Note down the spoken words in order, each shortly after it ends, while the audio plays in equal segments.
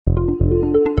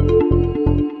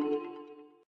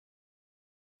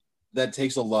that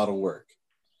takes a lot of work.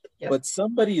 Yep. But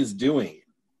somebody is doing it,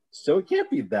 so it can't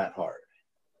be that hard.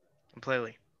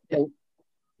 Completely. So,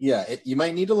 yeah, you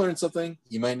might need to learn something.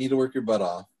 You might need to work your butt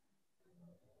off.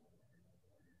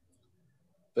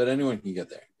 But anyone can get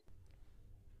there.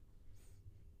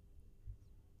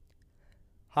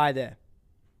 Hi there,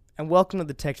 and welcome to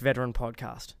the Tech Veteran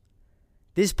Podcast.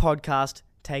 This podcast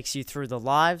takes you through the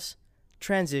lives,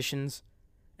 transitions,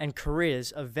 and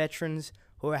careers of veterans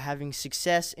who are having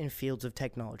success in fields of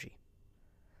technology.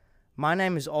 My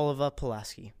name is Oliver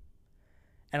Pulaski,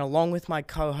 and along with my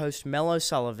co-host Mel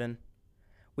O'Sullivan,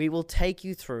 we will take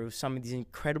you through some of these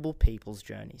incredible people's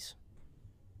journeys.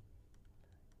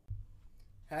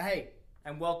 Hey,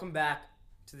 and welcome back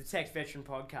to the Tech Veteran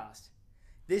Podcast.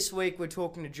 This week we're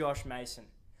talking to Josh Mason.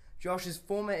 Josh is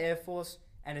former Air Force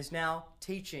and is now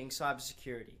teaching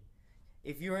cybersecurity.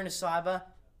 If you're into cyber,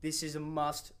 this is a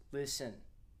must listen.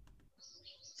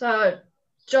 So,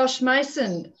 Josh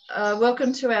Mason,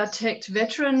 welcome to our Tech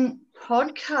Veteran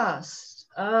Podcast.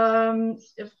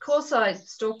 Of course, I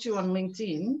stalked you on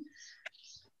LinkedIn.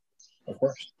 Of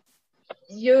course.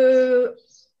 You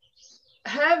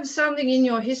have something in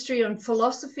your history on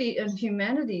philosophy and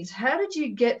humanities. How did you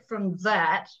get from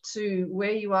that to where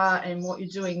you are and what you're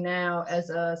doing now as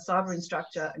a cyber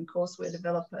instructor and courseware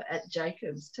developer at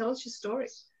Jacobs? Tell us your story.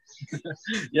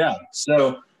 Yeah.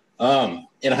 So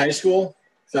in high school,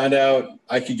 found out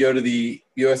I could go to the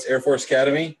U.S. Air Force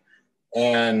Academy,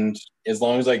 and as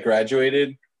long as I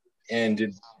graduated and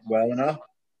did well enough,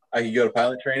 I could go to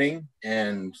pilot training,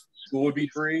 and school would be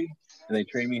free, and they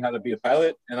trained me how to be a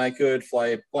pilot, and I could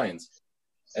fly planes.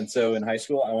 And so in high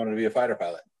school, I wanted to be a fighter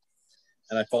pilot,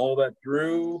 and I followed that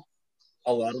through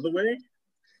a lot of the way.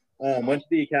 Went to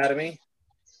the academy,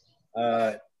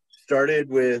 started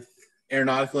with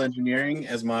aeronautical engineering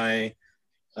as my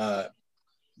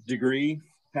degree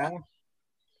path,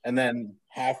 and then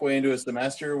halfway into a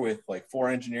semester with like 4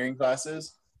 engineering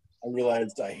classes, I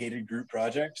realized I hated group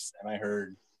projects, and I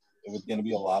heard it was going to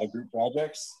be a lot of group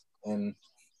projects. And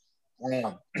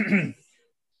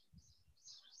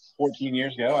 14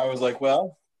 years ago, I was like,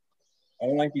 well, I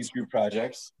don't like these group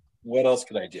projects. What else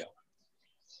could I do?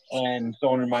 And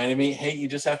someone reminded me, hey, you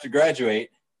just have to graduate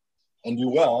and do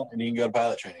well, and you can go to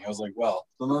pilot training. I was like, well,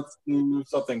 then let's do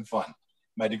something fun.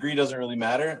 My degree doesn't really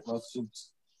matter. Let's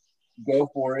just go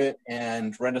for it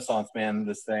and Renaissance man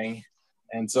this thing.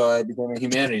 And so I became a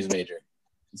humanities major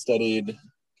and studied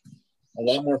a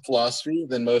lot more philosophy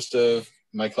than most of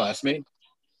my classmates.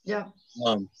 Yeah.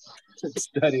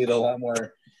 Studied a lot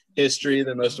more history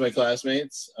than most of my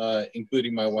classmates,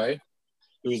 including my wife,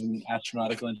 who is an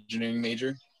astronautical engineering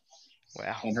major.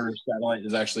 Wow. And her satellite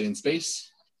is actually in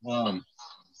space. But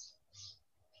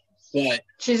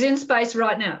she's in space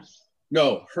right now.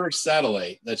 No, her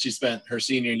satellite that she spent her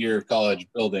senior year of college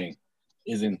building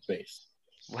is in space.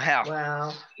 Wow.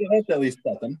 Wow. So that's at least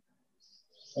something.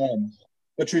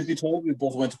 But truth be told, we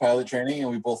both went to pilot training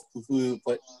and we both flew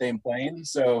the same plane.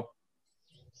 So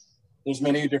there's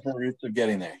many different routes of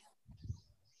getting there.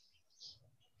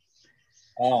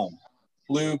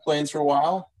 Flew planes for a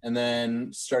while and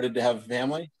then started to have a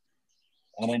family.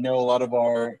 And I know a lot of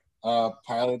our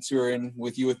pilots who are in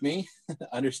with you with me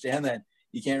understand that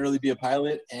you can't really be a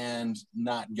pilot and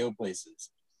not go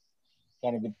places.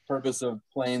 Kind of the purpose of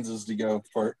planes is to go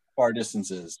for far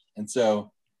distances. And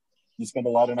so you spend a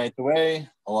lot of nights away,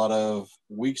 a lot of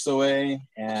weeks away,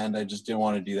 and I just didn't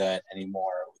want to do that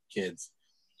anymore with kids.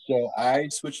 So I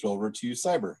switched over to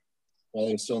cyber while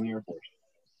I was still in the Air Force.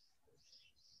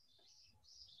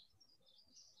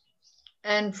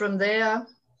 And from there?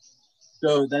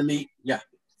 So then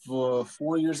for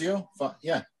 4 years ago,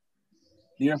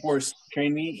 the Air Force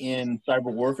trained me in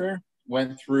cyber warfare,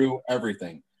 went through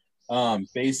everything.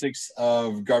 Basics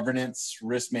of governance,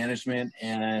 risk management,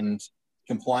 and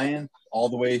compliance, all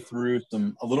the way through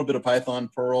a little bit of Python,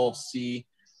 Perl, C,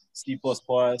 C++,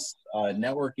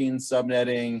 networking,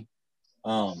 subnetting,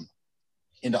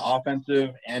 into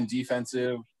offensive and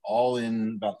defensive, all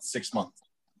in about 6 months.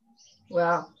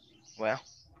 Wow.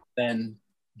 Then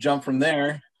jump from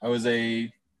there. I was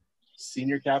a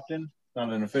senior captain, not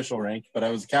an official rank, but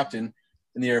I was a captain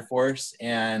in the Air Force,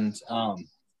 and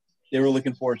they were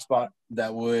looking for a spot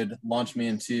that would launch me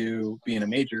into being a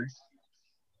major.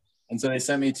 And so they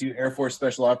sent me to Air Force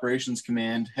Special Operations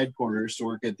Command headquarters to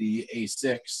work at the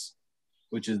A6,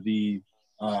 which is the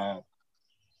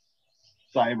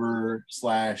cyber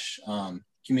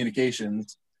 /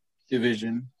 communications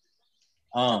division.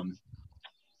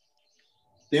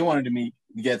 They wanted me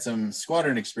to get some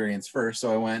squadron experience first,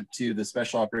 so I went to the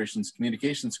Special Operations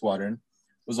Communications Squadron.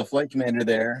 Was a flight commander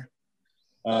there,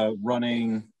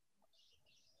 running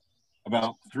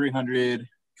about 300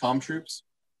 comm troops,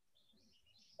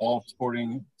 all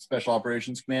supporting Special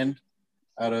Operations Command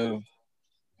out of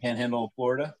Panhandle,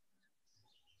 Florida.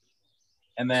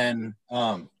 And then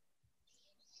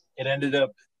it ended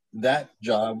up, that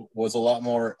job was a lot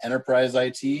more enterprise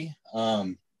IT.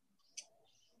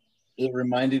 It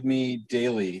reminded me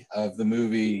daily of the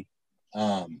movie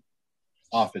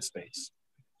Office Space.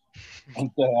 And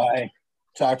so I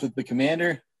talked with the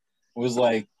commander, was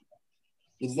like,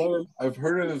 I've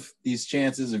heard of these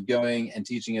chances of going and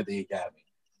teaching at the academy.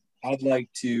 I'd like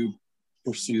to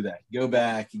pursue that, go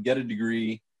back, get a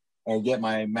degree, or get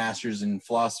my master's in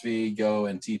philosophy, go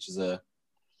and teach as a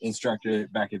instructor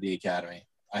back at the academy.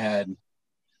 I had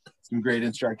some great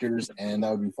instructors, and that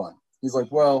would be fun. He's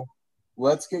like, well,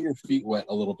 let's get your feet wet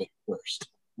a little bit first.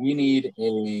 We need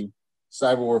a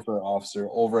cyber warfare officer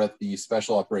over at the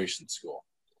Special Operations School.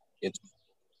 It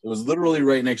was literally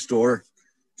right next door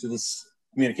to this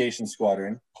communications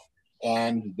squadron,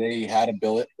 and they had a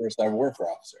billet for a cyber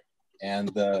warfare officer. And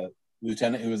the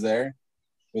lieutenant who was there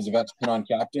was about to put on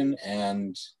captain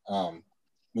and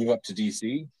move up to DC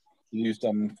to do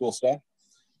some cool stuff.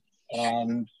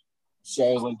 And so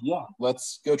I was like, yeah,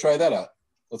 let's go try that out.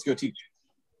 Let's go teach.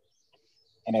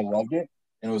 And I loved it,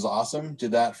 and it was awesome.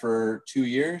 Did that for 2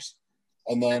 years.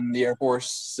 And then the Air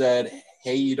Force said,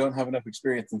 hey, you don't have enough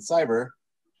experience in cyber.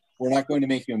 We're not going to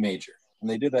make you a major. And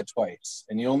they did that twice.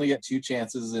 And you only get 2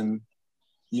 chances in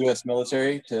the U.S.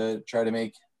 military to try to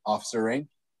make officer rank.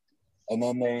 And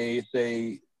then they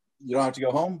say, you don't have to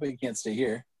go home, but you can't stay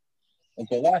here. And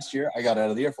so last year, I got out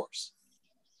of the Air Force.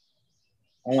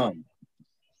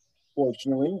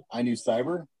 Fortunately, I knew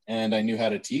cyber, and I knew how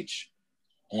to teach.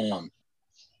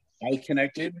 I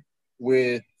connected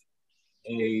with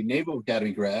a Naval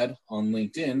Academy grad on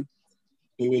LinkedIn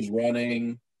who was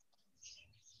running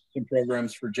some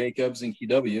programs for Jacobs and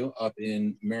KW up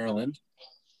in Maryland.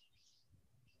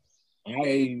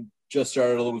 I just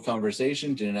started a little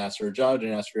conversation, didn't ask for a job,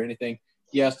 didn't ask for anything.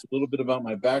 He asked a little bit about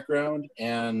my background,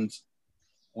 and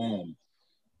 2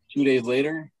 days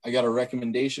later, I got a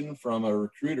recommendation from a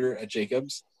recruiter at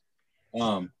Jacobs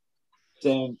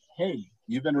saying, hey,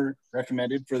 you've been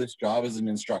recommended for this job as an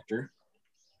instructor.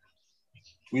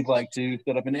 We'd like to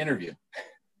set up an interview.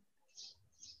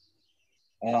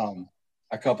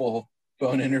 A couple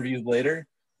phone interviews later,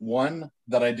 one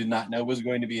that I did not know was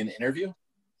going to be an interview.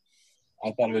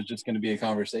 I thought it was just going to be a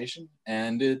conversation,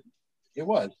 and it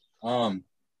was.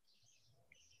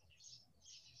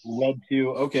 Led to,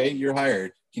 okay, you're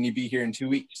hired. Can you be here in 2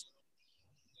 weeks?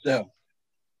 So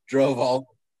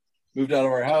moved out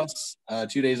of our house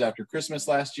 2 days after Christmas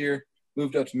last year,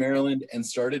 moved up to Maryland, and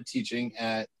started teaching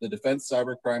at the Defense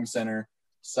Cyber Crime Center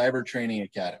Cyber Training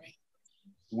Academy,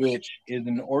 which is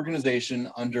an organization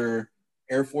under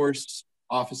Air Force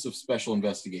Office of Special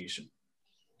Investigation.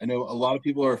 I know a lot of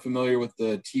people are familiar with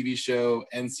the TV show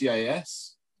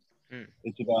NCIS.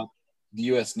 It's about the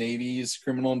U.S. Navy's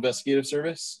Criminal Investigative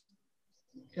Service.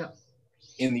 Yeah.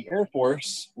 In the Air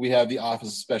Force, we have the Office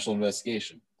of Special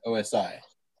Investigation, OSI.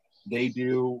 They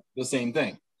do the same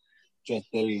thing, just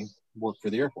they work for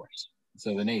the Air Force,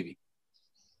 so the Navy.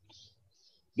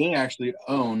 They actually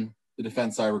own the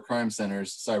Defense Cyber Crime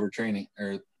Center's cyber training,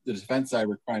 or the Defense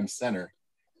Cyber Crime Center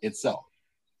itself.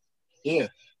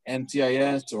 If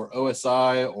NCIS or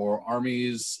OSI or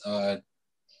Army's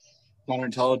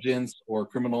counterintelligence or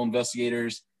criminal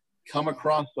investigators come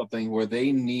across something where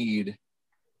they need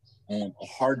a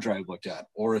hard drive looked at,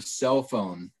 or a cell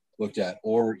phone looked at,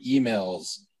 or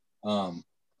emails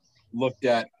looked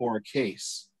at for a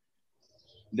case,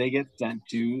 they get sent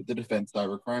to the Defense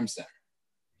Cyber Crime Center.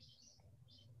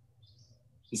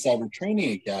 The Cyber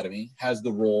Training Academy has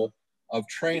the role of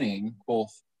training both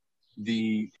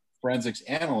the forensics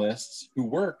analysts who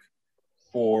work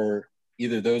for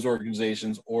either those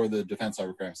organizations or the Defense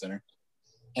Cyber Crime Center,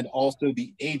 and also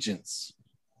the agents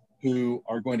who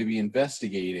are going to be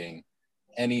investigating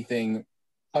anything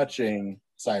touching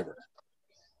cyber.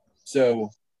 So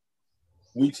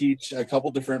we teach a couple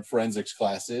different forensics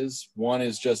classes. One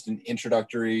is just an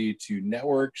introductory to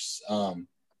networks.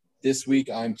 This week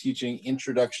I'm teaching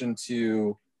Introduction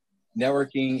to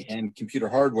Networking and Computer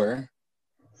Hardware,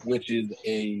 which is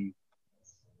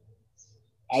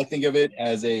I think of it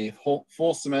as a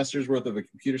full semester's worth of a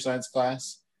computer science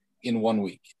class in 1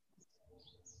 week.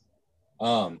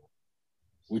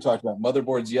 We talked about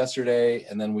motherboards yesterday,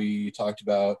 and then we talked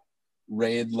about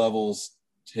RAID levels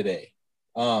today.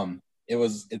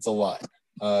 It's a lot,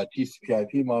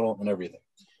 TCP/IP model and everything.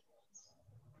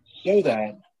 So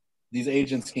that these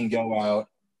agents can go out,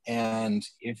 and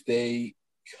if they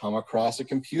come across a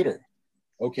computer,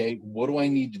 okay, what do I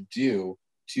need to do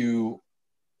to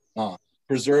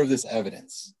preserve this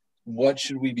evidence? What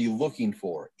should we be looking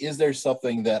for? Is there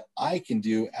something that I can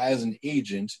do as an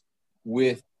agent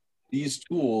with these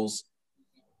tools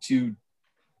to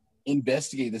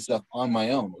investigate this stuff on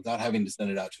my own without having to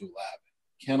send it out to a lab?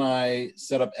 Can I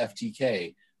set up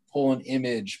FTK, pull an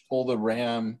image, pull the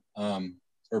RAM,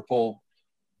 or pull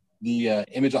the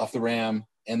image off the RAM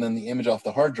and then the image off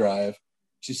the hard drive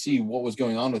to see what was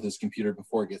going on with this computer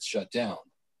before it gets shut down?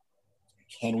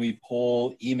 Can we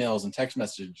pull emails and text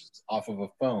messages off of a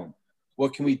phone?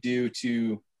 What can we do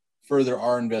to further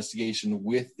our investigation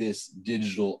with this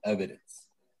digital evidence?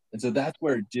 And so that's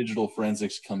where digital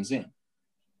forensics comes in.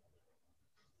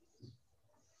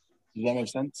 Does that make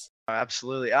sense?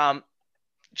 Absolutely. I'm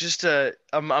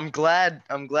glad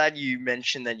you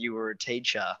mentioned that you were a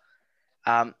teacher.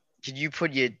 Could you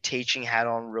put your teaching hat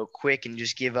on real quick and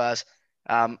just give us,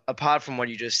 apart from what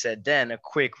you just said then, a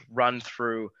quick run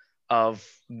through of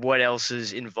what else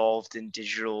is involved in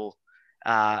digital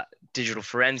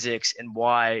forensics and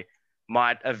why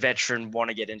might a veteran want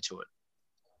to get into it?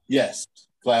 Yes,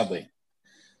 gladly.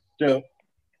 So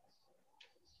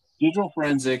digital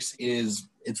forensics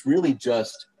it's really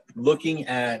just looking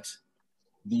at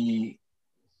the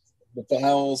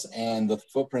files and the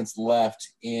footprints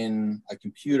left in a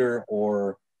computer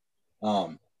or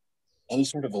any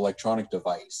sort of electronic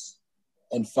device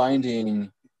and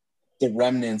finding the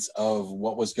remnants of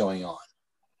what was going on.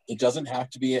 It doesn't have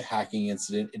to be a hacking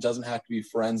incident. It doesn't have to be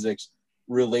forensics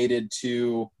related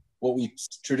to what we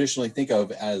traditionally think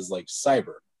of as like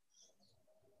cyber.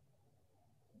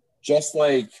 Just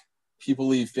like people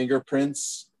leave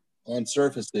fingerprints on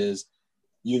surfaces,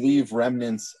 you leave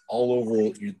remnants all over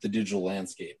the digital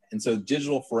landscape. And so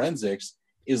digital forensics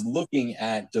is looking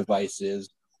at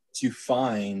devices to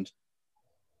find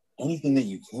anything that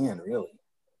you can, really.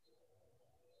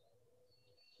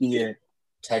 Be it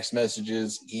text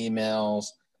messages, emails,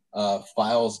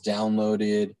 files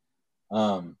downloaded,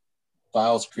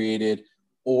 files created,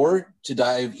 or to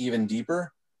dive even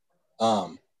deeper,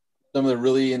 some of the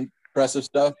really impressive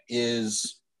stuff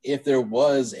is if there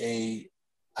was a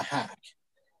hack,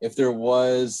 if there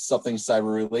was something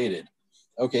cyber related,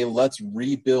 okay, let's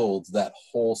rebuild that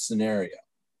whole scenario.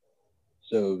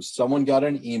 So someone got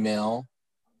an email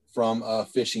from a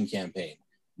phishing campaign.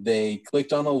 They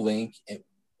clicked on a link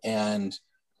and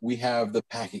we have the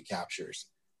packet captures.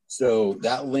 So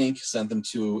that link sent them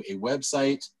to a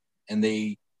website and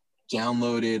they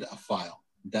downloaded a file.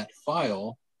 That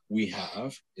file we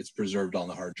have, it's preserved on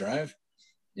the hard drive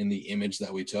in the image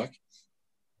that we took.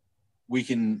 We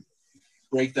can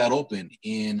break that open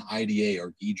in IDA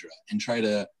or Ghidra and try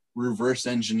to reverse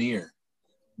engineer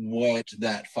what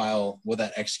that file, what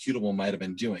that executable might have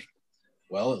been doing.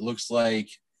 Well, it looks like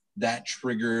that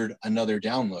triggered another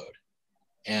download.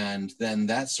 And then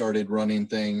that started running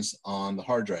things on the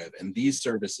hard drive. And these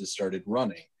services started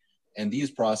running. And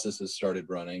these processes started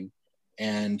running.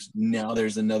 And now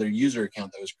there's another user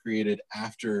account that was created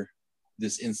after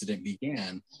this incident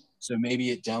began. So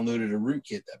maybe it downloaded a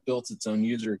rootkit that built its own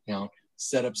user account,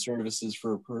 set up services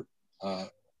for I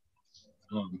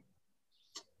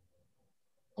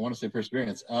want to say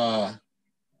perseverance,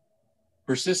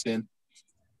 persistent,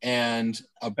 and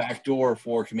a backdoor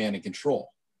for command and control.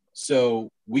 So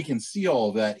we can see all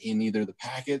of that in either the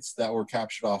packets that were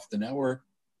captured off the network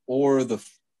or the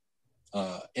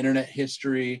internet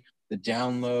history, the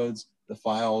downloads, the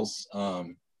files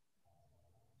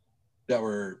that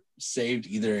were saved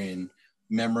either in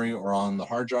memory or on the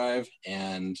hard drive.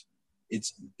 And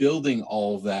it's building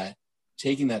all of that,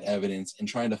 taking that evidence and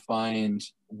trying to find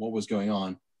what was going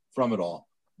on from it all.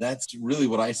 That's really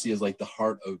what I see as like the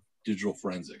heart of digital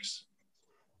forensics.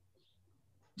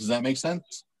 Does that make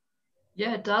sense?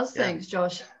 Yeah, it does. Yeah. Thanks,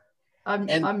 Josh.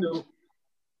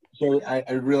 So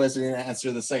I realized I didn't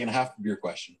answer the second half of your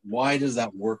question. Why does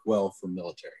that work well for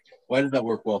military? Why does that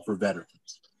work well for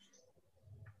veterans?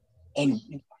 And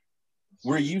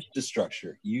we're used to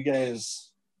structure. You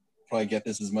guys probably get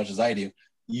this as much as I do.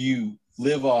 You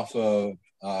live off of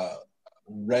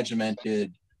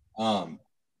regimented kind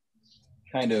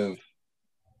of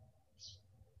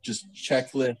just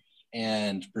checklists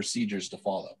and procedures to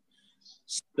follow.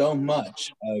 So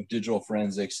much of digital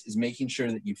forensics is making sure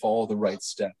that you follow the right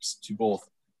steps to both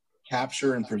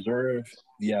capture and preserve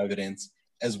the evidence,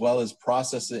 as well as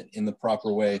process it in the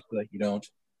proper way so that you don't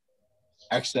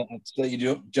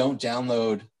don't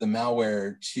download the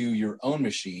malware to your own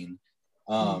machine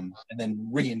and then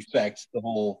reinfect the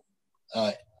whole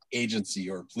agency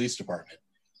or police department.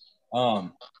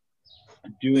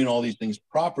 Doing all these things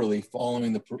properly,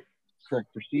 following the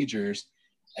correct procedures,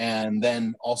 and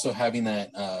then also having that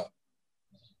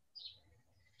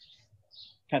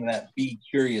kind of that be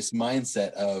curious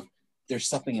mindset of there's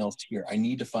something else here. I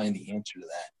need to find the answer to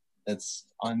that that's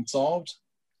unsolved,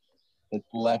 that's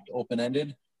left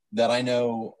open-ended, that I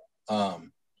know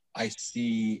I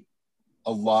see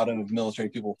a lot of military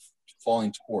people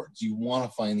falling towards. You want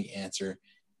to find the answer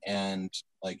and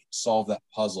like solve that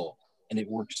puzzle, and it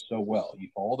works so well. You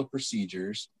follow the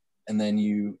procedures, and then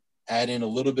you add in a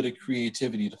little bit of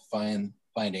creativity to find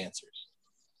answers.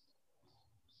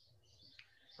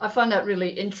 I find that really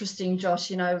interesting, Josh.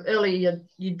 You know, earlier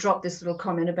you dropped this little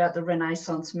comment about the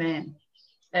Renaissance man.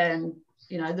 And,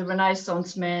 you know, the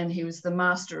Renaissance man, he was the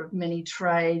master of many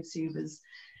trades. He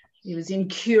was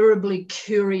incurably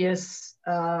curious,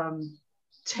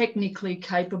 technically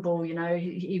capable. You know,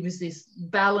 he was this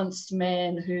balanced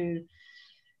man who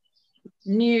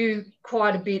knew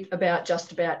quite a bit about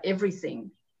just about everything.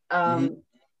 And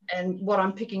what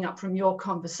I'm picking up from your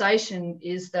conversation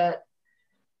is that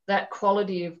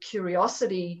quality of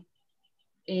curiosity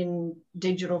in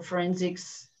digital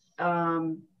forensics,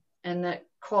 and that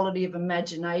quality of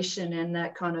imagination and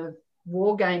that kind of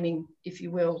wargaming, if you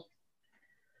will,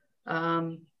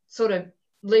 sort of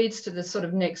leads to the sort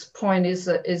of next point is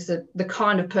that the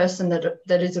kind of person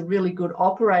that is a really good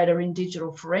operator in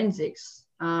digital forensics.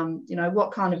 You know,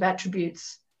 what kind of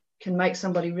attributes can make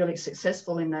somebody really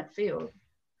successful in that field?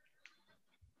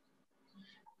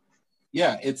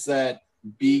 Yeah, it's that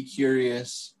be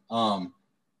curious, but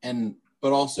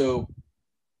also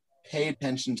pay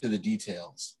attention to the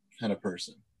details kind of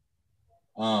person.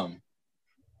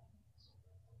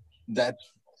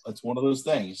 That's one of those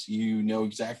things. You know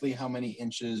exactly how many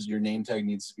inches your name tag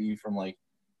needs to be from like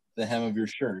the hem of your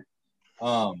shirt,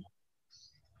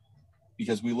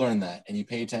 because we learned that, and you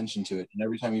pay attention to it. And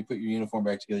every time you put your uniform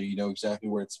back together, you know exactly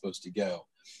where it's supposed to go.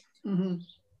 And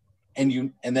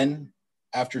then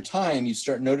after time, you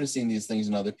start noticing these things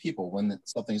in other people when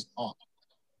something's off,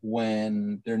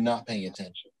 when they're not paying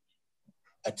attention.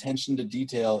 Attention to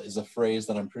detail is a phrase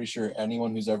that I'm pretty sure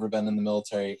anyone who's ever been in the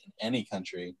military in any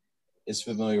country is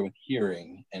familiar with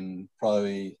hearing and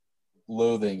probably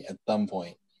loathing at some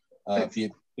point, be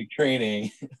it the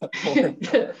training or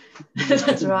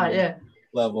that's right, yeah,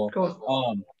 level.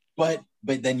 But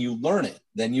then you learn it.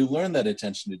 Then you learn that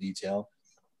attention to detail,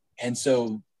 and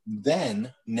so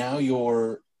then now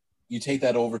you take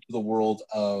that over to the world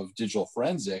of digital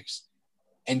forensics,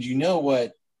 and you know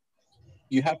what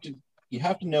you have to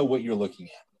know what you're looking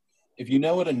at. If you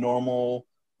know what a normal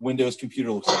Windows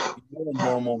computer looks like, if you know what a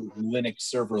normal Linux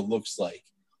server looks like,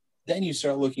 then you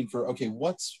start looking for, okay,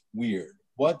 what's weird?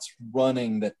 What's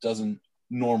running that doesn't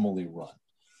normally run?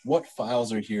 What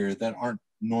files are here that aren't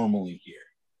normally here?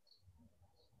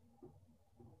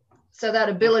 So that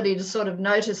ability to sort of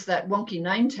notice that wonky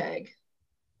name tag,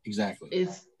 exactly,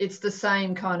 it's the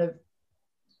same kind of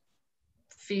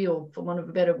feel, for want of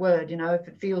a better word. You know, if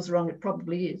it feels wrong, it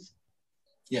probably is.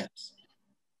 Yes.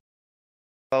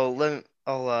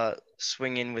 I'll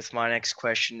swing in with my next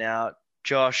question now,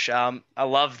 Josh. I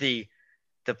love the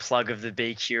plug of the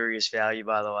be curious value,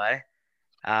 by the way.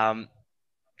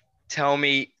 Tell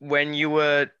me, when you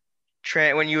were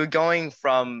going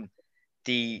from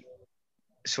the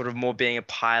sort of more being a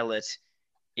pilot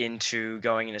into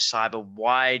going into cyber,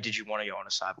 why did you want to go into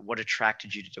cyber? What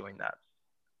attracted you to doing that?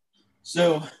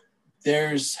 So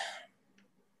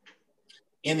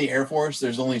in the Air Force,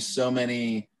 there's only so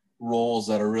many roles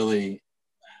that are really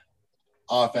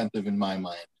offensive in my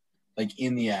mind, like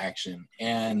in the action.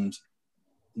 And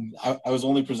I was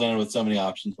only presented with so many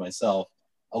options myself.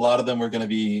 A lot of them were going to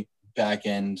be back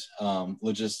end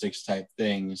logistics type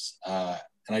things. And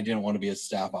I didn't want to be a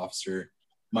staff officer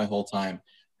my whole time.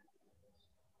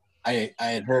 I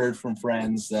had heard from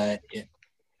friends that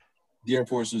the Air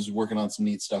Force was working on some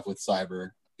neat stuff with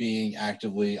cyber, being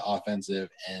actively offensive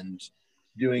and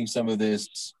doing some of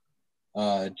this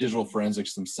digital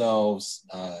forensics themselves,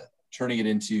 turning it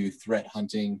into threat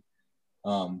hunting,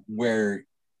 where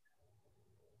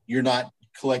you're not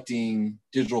collecting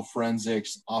digital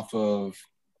forensics off of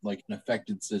like an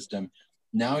affected system.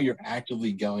 Now you're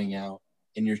actively going out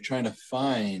and you're trying to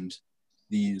find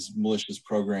these malicious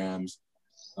programs,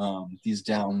 these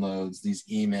downloads, these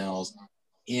emails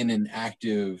in an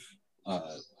active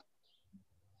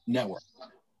network.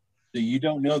 So you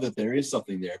don't know that there is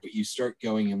something there, but you start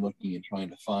going and looking and trying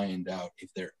to find out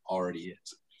if there already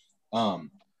is.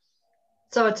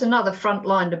 So it's another front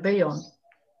line to be on.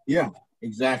 Yeah,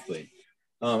 exactly.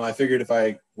 I figured if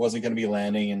I wasn't going to be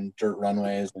landing in dirt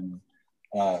runways in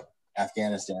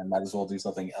Afghanistan, might as well do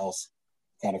something else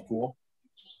kind of cool.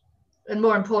 And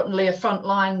more importantly, a front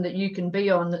line that you can be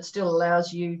on that still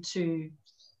allows you to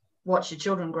watch your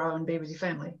children grow and be with your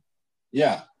family.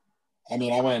 Yeah. I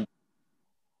mean, I went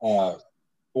 4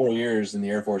 years in the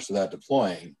Air Force without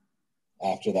deploying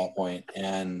after that point,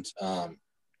 and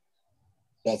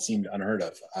that seemed unheard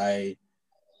of.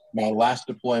 My last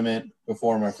deployment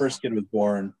before my first kid was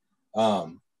born,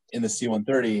 in the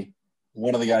C-130,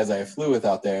 one of the guys I flew with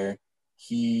out there,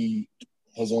 he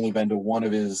has only been to one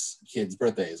of his kids'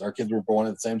 birthdays. Our kids were born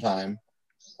at the same time.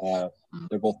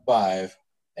 They're both 5,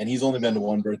 and he's only been to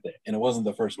one birthday, and it wasn't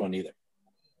the first one either.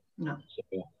 No.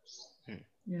 So,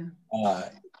 Yeah.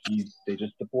 they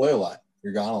just deploy a lot.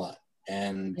 You're gone a lot,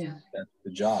 and that's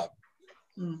the job.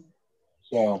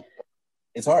 So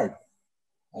it's hard.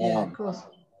 Yeah, of course.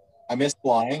 I miss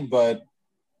flying, but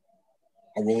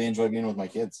I really enjoy being with my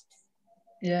kids.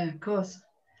 Yeah, of course.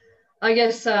 I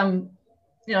guess,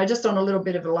 just on a little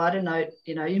bit of a lighter note,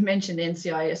 you mentioned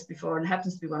NCIS before, and it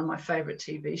happens to be one of my favorite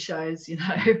TV shows, Me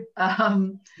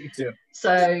too.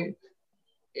 So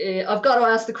I've got to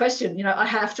ask the question, I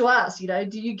have to ask,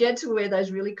 do you get to wear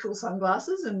those really cool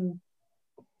sunglasses and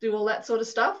do all that sort of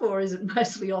stuff, or is it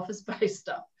mostly office-based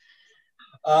stuff?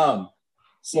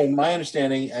 So my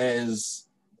understanding is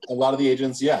a lot of the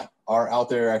agents, are out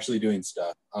there actually doing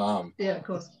stuff. Yeah, of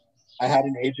course. I had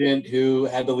an agent who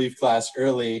had to leave class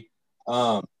early.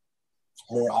 Her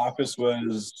office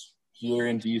was here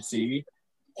in DC,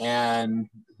 and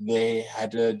they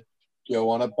had to go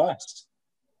on a bus.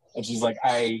 And she's like,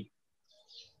 I'm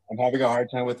having a hard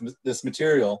time with this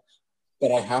material,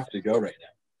 but I have to go right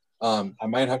now. I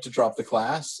might have to drop the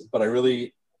class, but I'm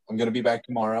going to be back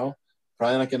tomorrow.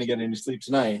 Probably not going to get any sleep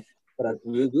tonight, but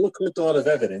we collect a lot of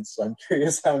evidence. So I'm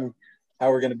curious how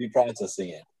we're going to be processing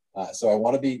it. So I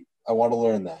want to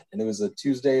learn that. And it was a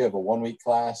Tuesday of a 1-week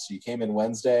class. She came in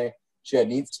Wednesday. She had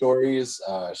neat stories.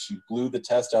 She blew the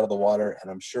test out of the water,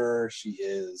 and I'm sure she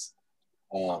is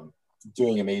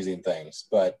doing amazing things.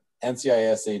 But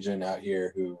NCIS agent out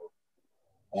here who,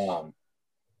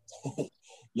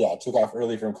 took off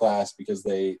early from class because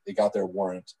they got their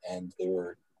warrant and they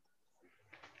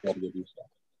had to go do stuff.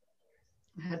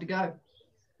 I had to go.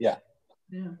 Yeah.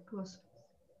 Yeah, of course.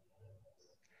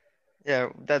 Yeah,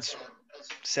 that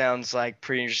sounds like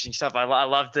pretty interesting stuff. I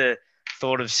love the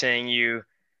thought of seeing you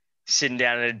sitting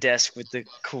down at a desk with the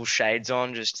cool shades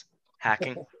on, just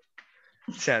hacking.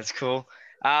 Sounds cool.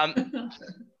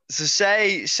 So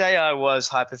say I was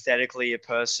hypothetically a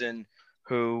person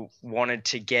who wanted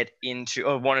to get into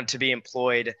or wanted to be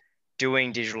employed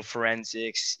doing digital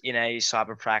forensics in a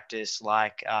cyber practice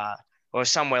like or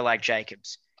somewhere like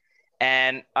Jacobs.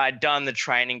 And I'd done the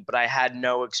training, but I had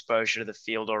no exposure to the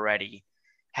field already.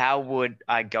 How would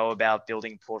I go about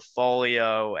building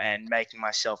portfolio and making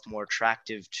myself more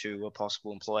attractive to a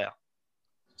possible employer?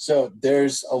 So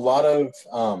there's a lot of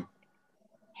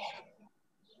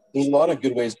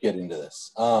good ways to get into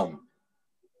this.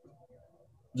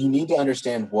 You need to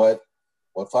understand what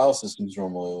file systems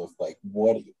normally look like.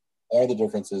 What are the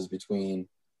differences between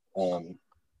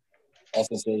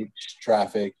SSH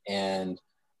traffic and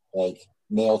like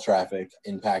mail traffic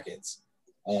in packets?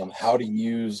 How to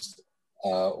use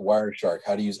Wireshark,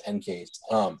 how to use Encase.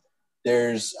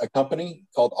 There's a company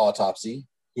called Autopsy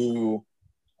who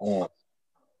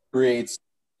creates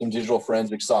some digital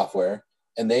forensic software,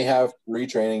 and they have free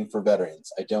training for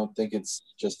veterans. I don't think it's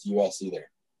just US either.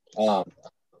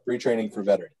 Free training for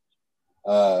veterans.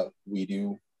 We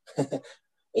do.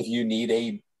 If you need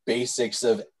a basics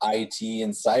of IT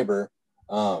and cyber,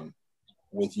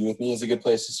 With Me is a good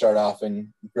place to start off and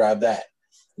grab that.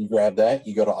 You grab that,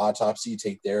 you go to Autopsy, you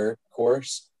take their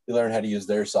course, you learn how to use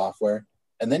their software,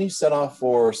 and then you set off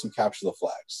for some capture the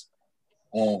flags.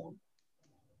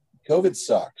 COVID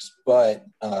sucks, but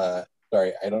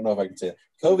sorry, I don't know if I can say that.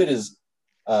 COVID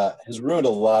has ruined a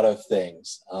lot of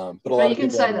things. You can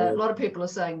say that. A lot of people are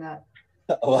saying that.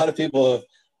 A lot of people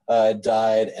have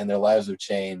died and their lives have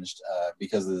changed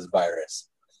because of this virus.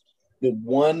 The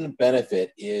one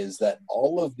benefit is that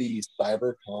all of these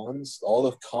cyber cons, all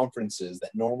the conferences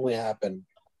that normally happen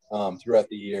throughout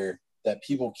the year that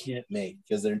people can't make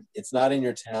because it's not in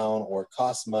your town or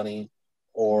costs money,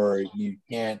 or you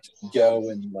can't go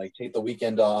and like take the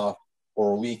weekend off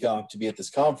or a week off to be at this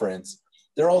conference,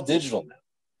 they're all digital now.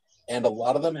 And a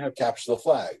lot of them have capture the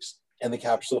flags, and the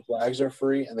capture the flags are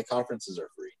free and the conferences are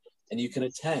free. And you can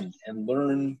attend and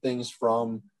learn things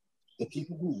from the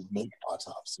people who make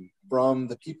Autopsy, from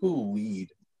the people who lead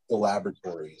the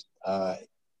laboratories.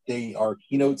 They are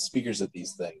keynote speakers at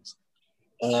these things.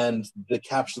 And the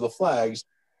capture the flags,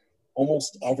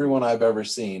 almost everyone I've ever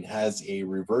seen has a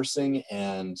reversing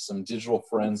and some digital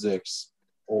forensics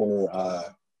or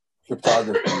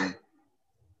cryptography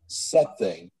set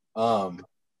thing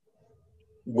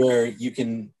where you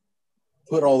can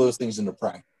put all those things into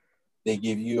practice. They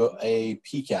give you a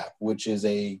PCAP, which is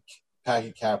a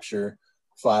packet capture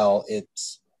file.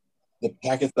 It's the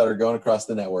packets that are going across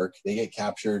the network. They get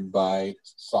captured by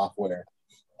software,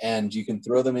 and you can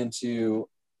throw them into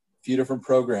a few different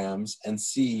programs and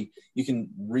see, you can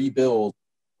rebuild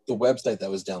the website that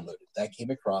was downloaded. That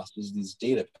came across as these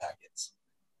data packets.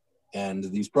 And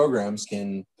these programs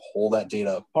can pull that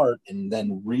data apart and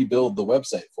then rebuild the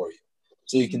website for you.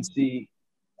 So you can see,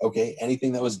 okay,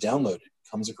 anything that was downloaded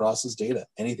comes across as data.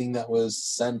 Anything that was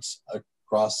sent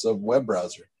across a web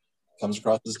browser comes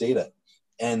across as data.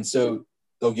 And so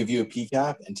they'll give you a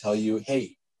PCAP and tell you,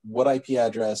 hey, what IP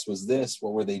address was this?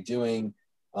 What were they doing?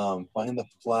 Find the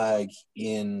flag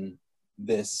in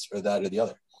this or that or the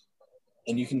other.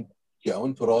 And you can go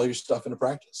and put all your stuff into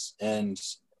practice. And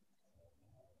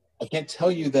I can't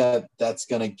tell you that that's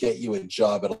going to get you a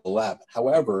job at a lab.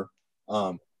 However,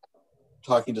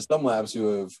 talking to some labs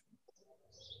who have,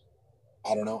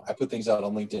 I don't know, I put things out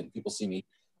on LinkedIn. People see me.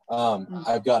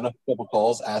 I've gotten a couple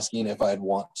calls asking if I'd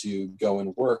want to go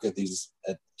and work at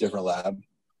different labs.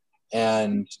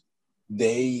 And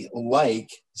they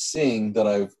like seeing that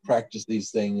I've practiced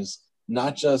these things,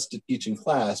 not just to teach in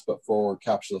class, but for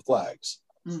capture the flags.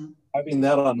 Having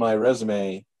that on my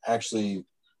resume actually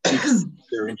piques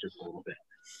their interest a little bit.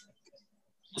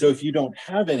 So if you don't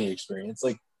have any experience,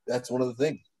 like, that's one of the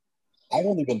things. I've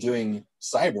only been doing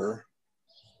cyber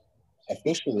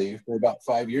officially for about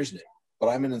 5 years now, but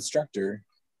I'm an instructor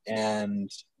and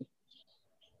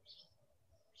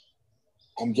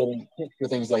I'm getting picked for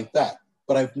things like that.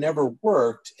 But I've never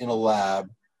worked in a lab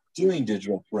doing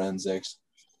digital forensics.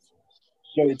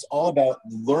 So it's all about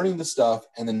learning the stuff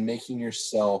and then making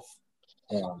yourself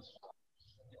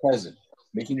present,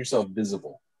 making yourself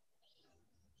visible,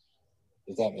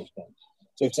 if that makes sense.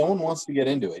 So if someone wants to get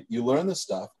into it, you learn the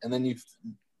stuff, and then you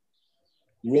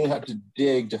really have to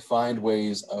dig to find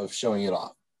ways of showing it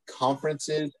off.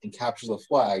 Conferences and captures of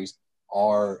flags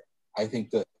are, I think,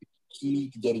 the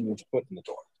key to getting your foot in the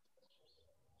door.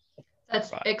 That's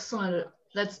excellent.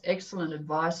 That's excellent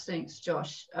advice. Thanks,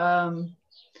 Josh.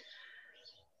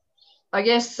 I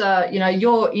guess,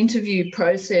 your interview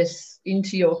process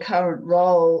into your current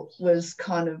role was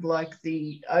kind of like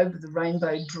the over the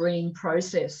rainbow dream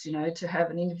process, to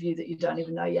have an interview that you don't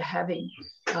even know you're having.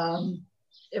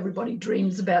 Everybody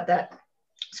dreams about that.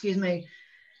 Excuse me.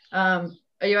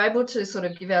 Are you able to sort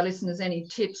of give our listeners any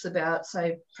tips about,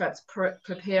 say, perhaps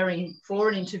preparing for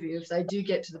an interview if they do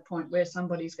get to the point where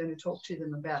somebody's going to talk to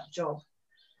them about a job?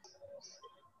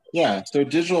 Yeah, so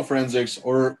digital forensics,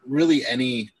 or really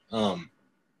anything cyber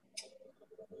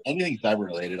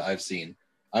related,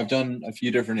 I've done a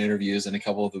few different interviews, and a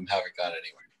couple of them haven't gone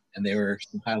anywhere, and they were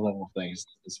some high level things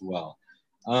as well.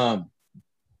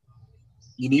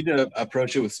 You need to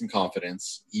approach it with some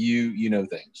confidence. You know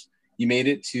things. You made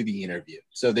it to the interview,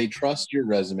 so they trust your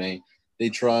resume. They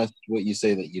trust what you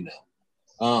say that you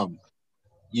know.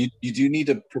 You do need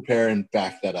to prepare and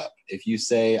back that up. If you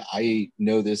say, I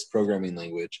know this programming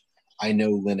language, I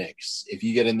know Linux. If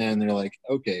you get in there and they're like,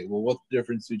 okay, well, what's the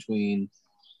difference between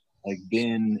like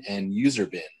bin and user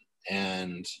bin?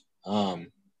 And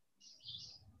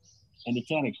you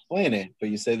can't explain it, but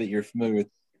you say that you're familiar with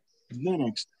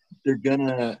Linux, they're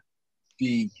gonna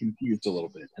be confused a little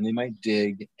bit, and they might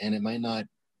dig, and it might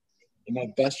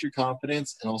bust your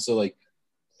confidence, and also like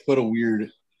put a weird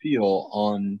feel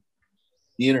on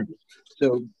the interview.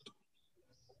 So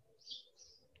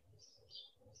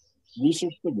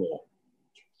research the role.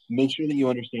 Make sure that you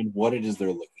understand what it is they're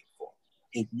looking for.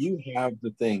 If you have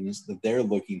the things that they're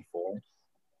looking for,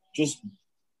 just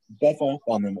buff off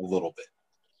on them a little bit.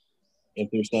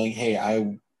 If they're saying,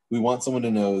 hey, we want someone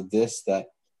to know this, that,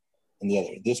 and the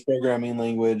other, this programming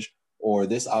language or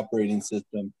this operating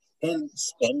system, then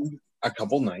spend a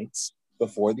couple nights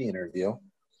before the interview,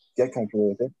 get comfortable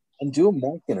with it, and do a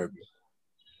mock interview.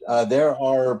 There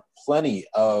are plenty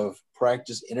of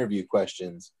practice interview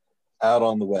questions out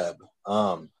on the web.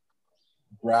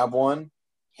 Grab one,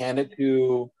 hand it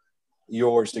to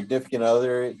your significant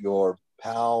other, your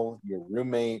pal, your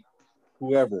roommate,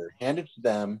 whoever. Hand it to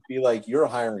them. Be like, you're a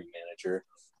hiring manager,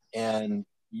 and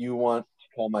you want to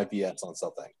call my BS on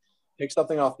something. Pick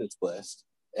something off this list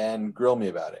and grill me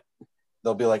about it.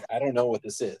 They'll be like, I don't know what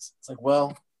this is. It's like,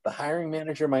 well, the hiring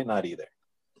manager might not either.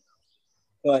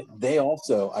 But they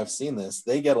also, I've seen this,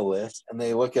 they get a list and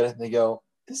they look at it and they go,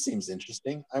 this seems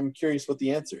interesting. I'm curious what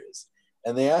the answer is.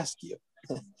 And they ask you.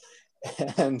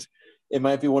 And it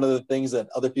might be one of the things that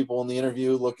other people in the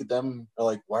interview look at them and are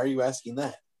like, why are you asking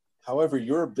that? However,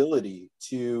 your ability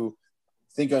to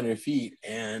think on your feet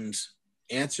and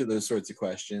answer those sorts of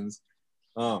questions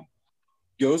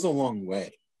goes a long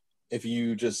way. if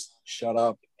you just shut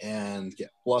up and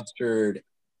get flustered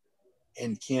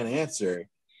and can't answer,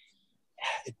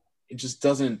 it just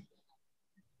doesn't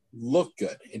look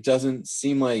good. It doesn't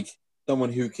seem like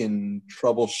someone who can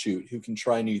troubleshoot, who can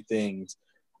try new things.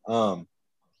 And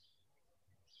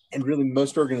really,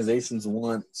 most organizations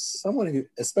want someone who,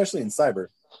 especially in cyber,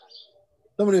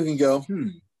 someone who can go,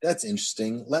 that's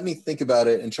interesting. Let me think about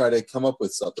it and try to come up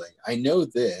with something. I know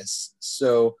this,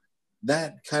 so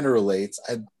that kind of relates.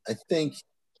 I think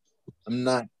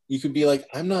you could be like,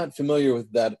 I'm not familiar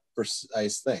with that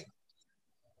precise thing.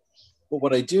 But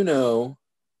what I do know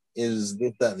is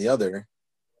this, that, and the other,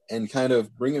 and kind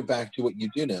of bring it back to what you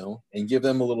do know and give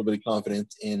them a little bit of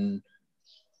confidence in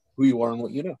who you are and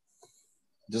what you know.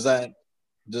 Does that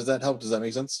help? Does that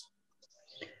make sense?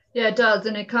 Yeah, it does.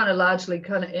 And it kind of largely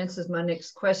answers my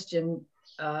next question.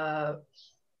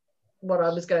 What I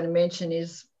was going to mention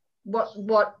is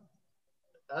what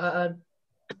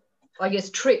I guess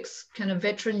tricks can a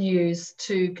veteran use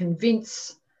to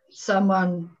convince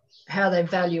someone how they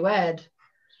value add?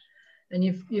 And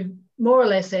you've more or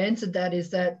less answered that, is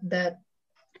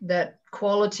that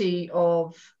quality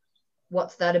of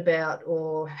what's that about,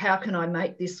 or how can I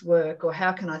make this work, or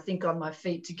how can I think on my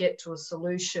feet to get to a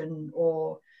solution,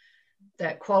 or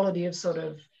that quality of sort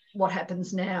of what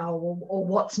happens now, or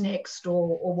what's next,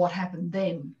 or what happened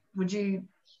then. Is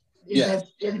there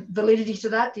any validity to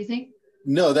that, do you think?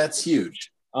 No, that's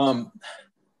huge.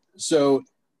 So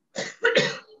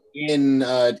in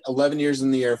 11 years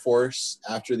in the Air Force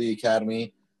after the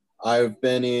academy, I've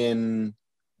been in,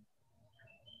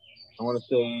 I want to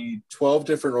say 12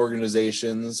 different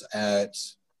organizations at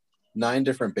 9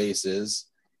 different bases,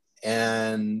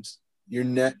 and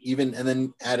and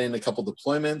then add in a couple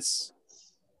deployments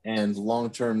and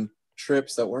long-term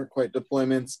trips that weren't quite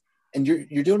deployments. And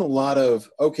you're doing a lot of,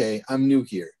 okay, I'm new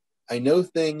here. I know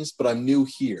things, but I'm new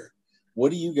here. What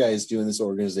do you guys do in this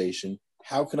organization?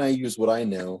 How can I use what I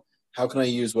know? How can I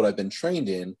use what I've been trained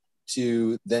in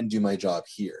to then do my job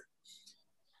here?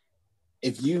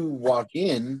 If you walk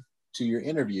in to your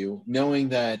interview knowing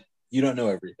that you don't know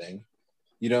everything,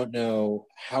 you don't know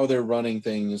how they're running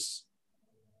things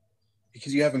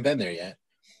because you haven't been there yet,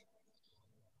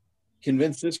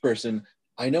 convince this person,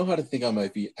 I know how to think on my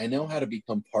feet. I know how to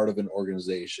become part of an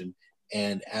organization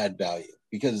and add value,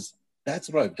 because that's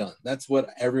what I've done. That's what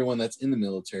everyone that's in the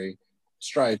military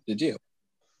strives to do.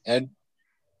 And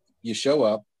you show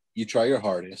up, you try your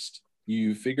hardest,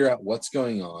 you figure out what's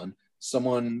going on.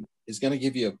 Someone is going to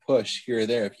give you a push here or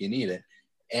there if you need it.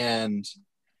 And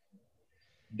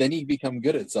then you become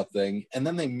good at something, and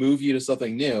then they move you to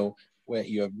something new where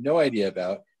you have no idea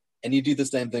about, and you do the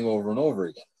same thing over and over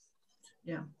again.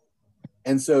 Yeah.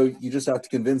 And so you just have to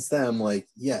convince them, like,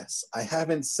 yes, I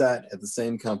haven't sat at the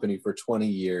same company for 20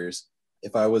 years.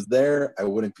 If I was there, I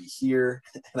wouldn't be here,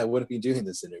 and I wouldn't be doing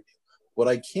this interview. What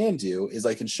I can do is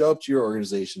I can show up to your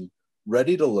organization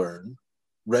ready to learn,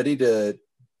 ready to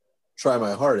try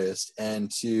my hardest, and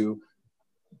to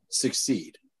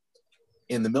succeed.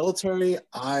 In the military,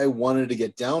 I wanted to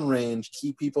get downrange,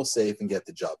 keep people safe, and get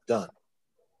the job done.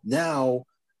 Now,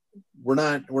 we're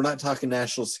not talking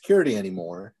national security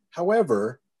anymore.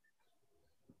 However,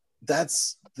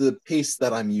 that's the pace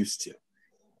that I'm used to.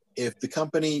 If the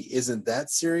company isn't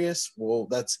that serious, well,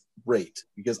 that's great,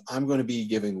 because I'm going to be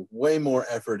giving way more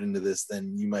effort into this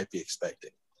than you might be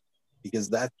expecting, because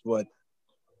that's what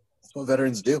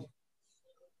veterans do.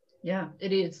 Yeah,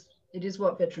 it is. It is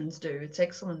what veterans do. It's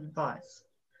excellent advice,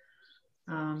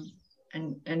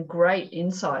 and great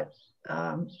insight.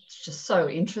 It's just so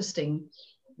interesting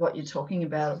what you're talking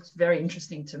about. It's very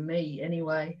interesting to me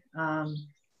anyway.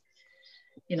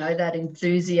 That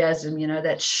enthusiasm,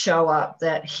 that show up,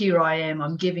 that here I am,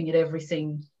 I'm giving it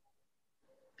everything,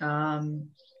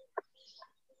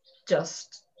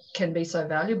 just can be so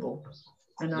valuable.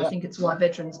 And I think it's why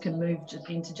veterans can move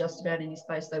into just about any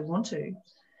space they want to.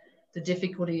 The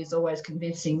difficulty is always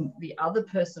convincing the other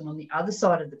person on the other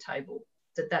side of the table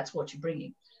that that's what you're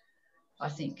bringing, I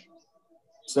think.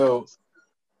 So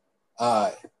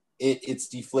it's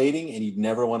deflating, and you'd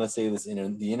never want to say this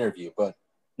in the interview, but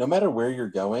no matter where you're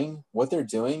going, what they're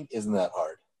doing isn't that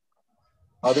hard.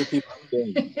 Other people are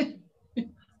doing it.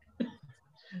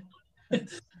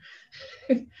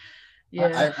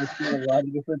 Yeah. I've seen a lot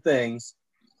of different things.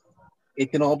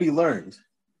 It can all be learned.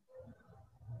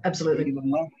 Absolutely.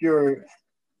 Unless you're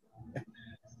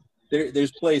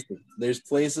there's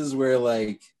places where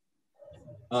like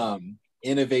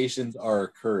innovations are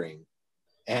occurring,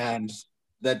 and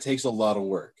that takes a lot of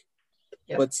work.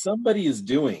 Yep. But somebody is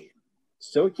doing it,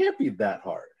 so it can't be that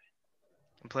hard.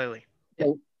 Completely.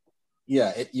 So,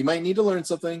 you might need to learn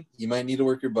something. You might need to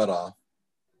work your butt off.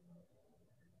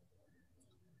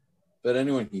 but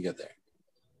anyone can get there.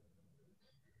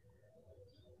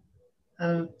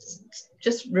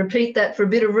 Just repeat that for a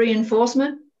bit of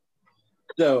reinforcement.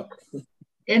 So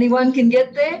anyone can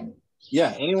get there?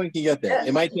 Yeah, anyone can get there.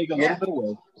 It might take a little bit of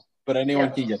work, but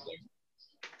anyone can get there.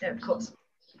 Yeah, of course.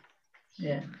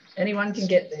 Yeah, anyone can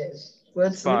get there.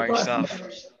 Words Inspiring stuff.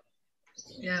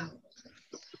 Yeah.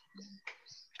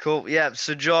 Cool. Yeah.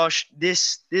 So Josh,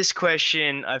 this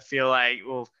question, I feel like,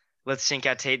 well, let's sync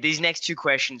our tape. These next two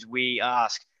questions we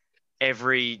ask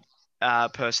every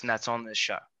person that's on this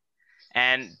show.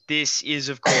 And this is,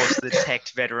 of course, the Tech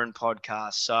Veteran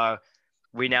podcast. So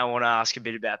we now want to ask a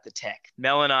bit about the tech.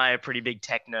 Mel and I are pretty big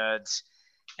tech nerds.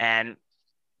 And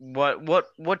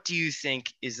what do you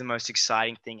think is the most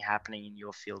exciting thing happening in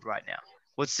your field right now?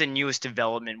 What's the newest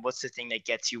development? What's the thing that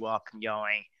gets you up and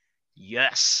going,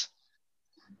 yes?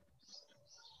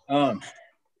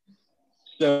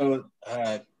 So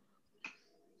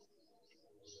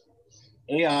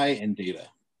AI and data.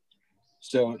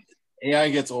 So AI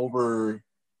gets overhyped.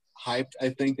 I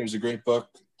think there's a great book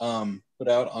put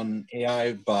out on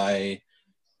AI by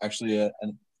actually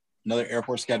another Air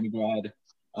Force Academy grad,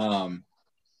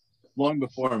 long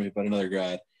before me, but another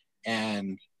grad,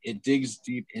 and it digs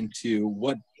deep into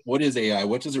what is AI,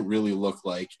 what does it really look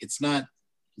like. It's not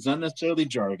necessarily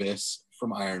Jarvis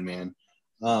from Iron Man,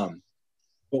 but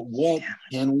what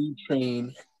can we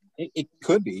train? It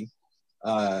could be.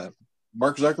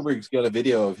 Mark Zuckerberg's got a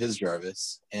video of his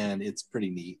Jarvis, and it's pretty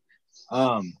neat.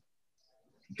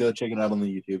 Go check it out on the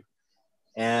YouTube.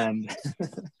 And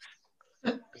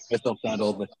I still sound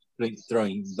old, but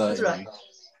throwing the. That's right.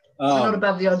 We're not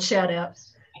above the odd shout out.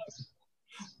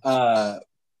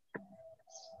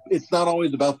 It's not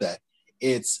always about that.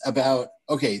 It's about,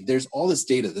 okay, there's all this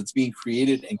data that's being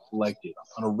created and collected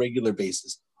on a regular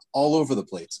basis all over the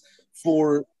place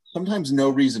for sometimes no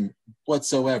reason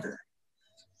whatsoever.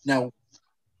 Now,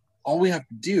 all we have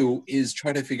to do is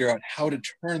try to figure out how to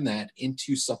turn that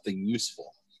into something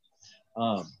useful.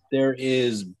 There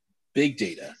is big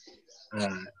data.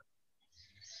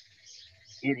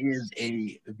 It is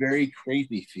a very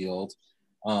crazy field.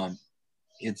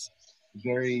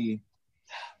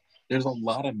 There's a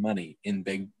lot of money in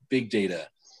big data,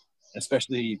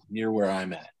 especially near where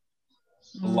I'm at.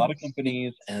 A lot of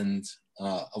companies and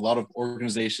a lot of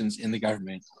organizations in the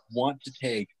government want to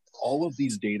take all of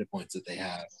these data points that they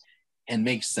have and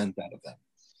make sense out of them.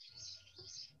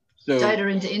 So, data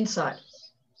into insight.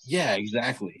 Yeah,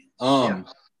 exactly.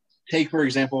 Take, for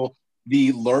example,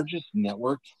 the largest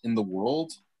network in the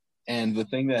world, and the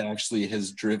thing that actually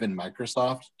has driven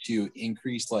Microsoft to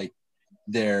increase like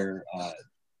their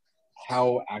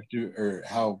how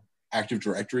Active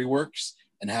Directory works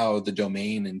and how the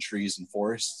domain and trees and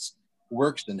forests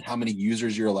works and how many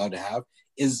users you're allowed to have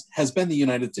has been the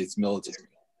United States military.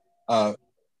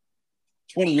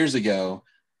 20 years ago,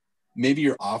 maybe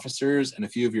your officers and a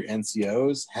few of your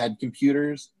NCOs had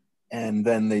computers, and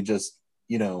then they just,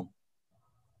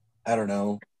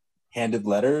 handed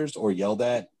letters or yelled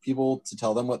at people to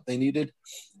tell them what they needed.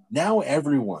 Now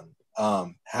everyone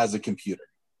has a computer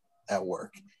at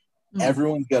work.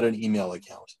 Everyone's got an email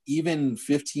account. Even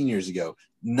 15 years ago,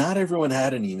 not everyone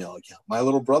had an email account. My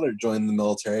little brother joined the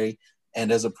military, and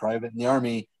as a private in the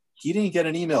Army, he didn't get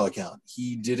an email account.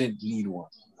 He didn't need one.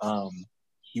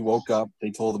 He woke up,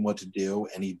 they told him what to do,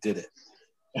 and he did it.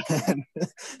 And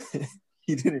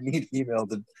he didn't need email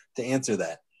to answer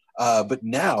that. But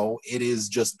now it is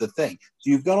just the thing. So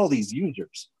you've got all these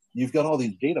users. You've got all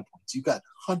these data points. You've got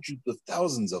hundreds of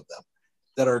thousands of them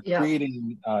that are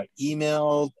creating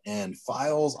emails and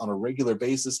files on a regular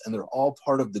basis, and they're all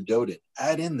part of the DODIN.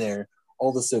 Add in there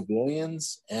all the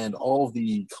civilians and all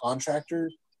the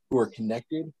contractors who are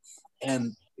connected,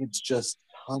 and it's just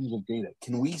tons of data.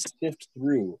 Can we sift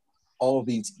through all of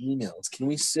these emails? Can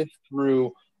we sift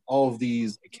through all of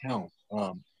these accounts,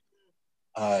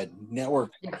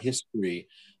 network history,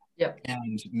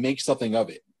 and make something of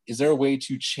it? Is there a way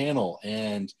to channel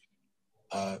and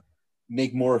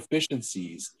make more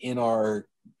efficiencies in our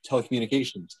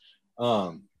telecommunications?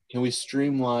 Can we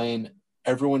streamline?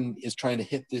 Everyone is trying to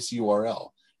hit this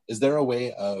URL. Is there a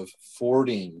way of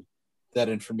forwarding that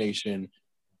information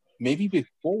maybe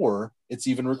before it's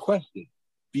even requested,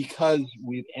 because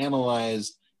we've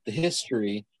analyzed the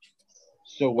history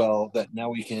so well that now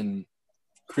we can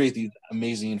create these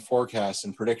amazing forecasts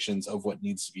and predictions of what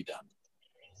needs to be done?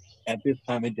 At this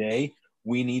time of day,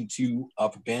 we need to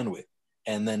up bandwidth,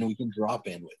 and then we can drop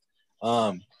bandwidth.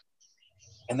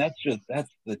 And that's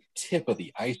the tip of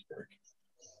the iceberg.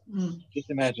 Just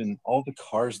imagine all the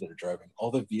cars that are driving,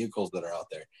 all the vehicles that are out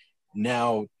there.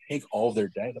 Now take all of their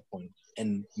data points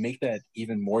and make that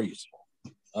even more useful.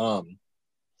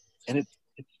 And And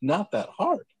it's not that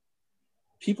hard.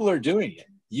 People are doing it.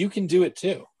 You can do it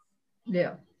too.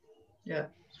 Yeah.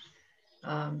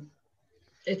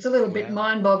 It's a little bit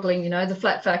mind-boggling, the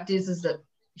flat fact is that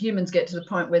humans get to the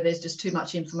point where there's just too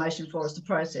much information for us to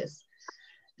process,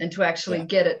 and to actually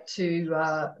get it to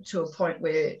a point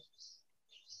where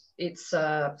it's,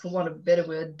 for want of a better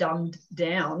word, dumbed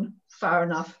down far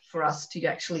enough for us to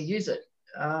actually use it.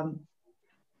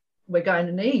 We're going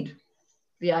to need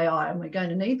the AI, and we're going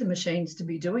to need the machines to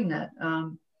be doing that.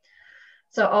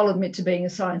 So I'll admit to being a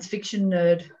science fiction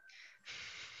nerd.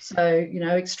 So,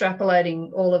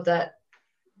 extrapolating all of that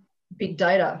big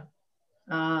data,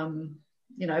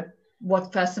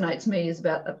 what fascinates me is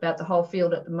about the whole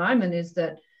field at the moment is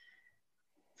that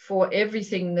for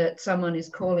everything that someone is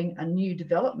calling a new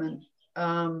development,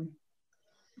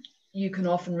 you can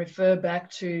often refer back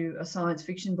to a science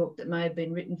fiction book that may have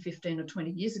been written 15 or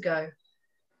 20 years ago,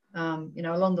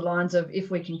 along the lines of, if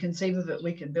we can conceive of it,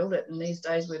 we can build it. And these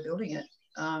days we're building it,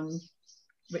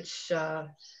 which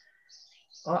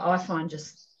I find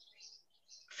just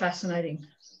fascinating.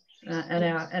 And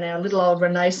our little old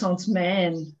Renaissance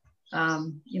man,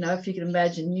 if you can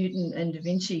imagine Newton and Da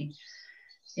Vinci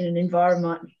in an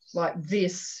environment like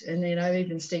this, and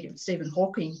even Stephen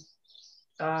Hawking,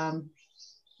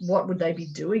 what would they be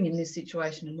doing in this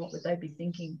situation, and what would they be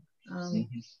thinking?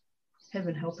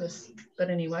 Heaven help us. But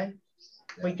anyway,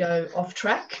 we go off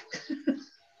track.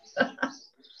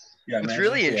 What's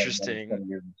really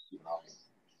interesting.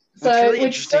 So What's really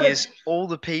interesting is all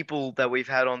the people that we've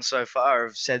had on so far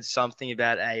have said something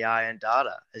about AI and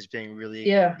data as being really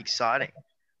exciting.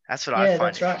 That's what I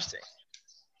find interesting.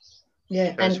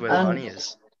 Yeah, shows where the money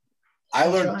is. I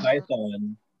learned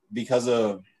Python because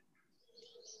of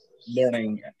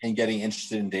learning and getting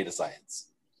interested in data science.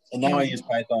 And now I use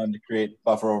Python to create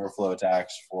buffer overflow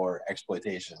attacks for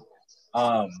exploitation.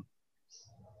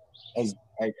 As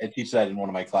I teach that in one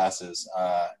of my classes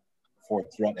for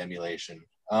threat emulation.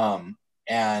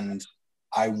 And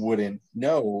I wouldn't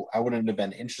have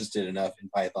been interested enough in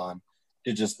Python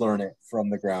to just learn it from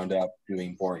the ground up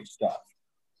doing boring stuff.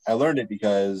 I learned it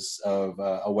because of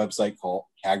a website called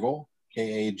Kaggle,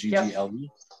 Kaggle.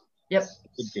 Yep.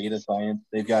 It's a data science.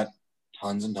 They've got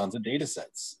tons and tons of data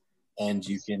sets, and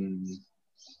you can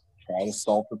try to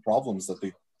solve the problems that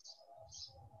the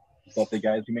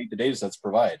guys who make the data sets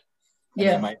provide. And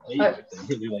they might pay you if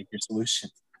they really like your solution.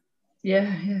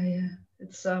 Yeah.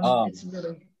 It's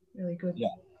really, really good. Yeah.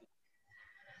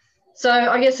 So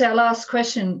I guess our last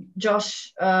question,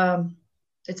 Josh,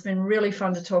 it's been really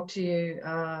fun to talk to you.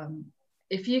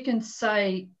 If you can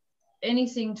say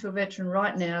anything to a veteran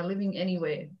right now living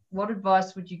anywhere, what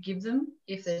advice would you give them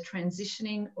if they're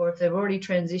transitioning, or if they've already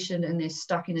transitioned and they're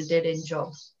stuck in a dead-end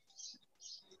job?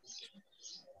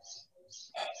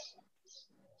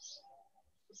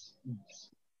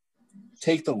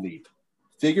 Take the leap.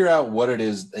 Figure out what it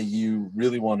is that you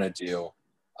really want to do.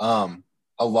 A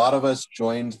lot of us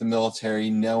joined the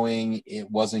military knowing it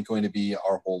wasn't going to be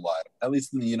our whole life. At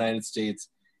least in the United States,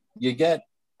 you get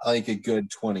like a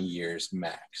good 20 years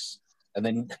max. And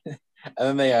then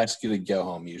they ask you to go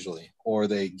home usually, or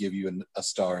they give you a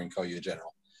star and call you a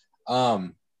general.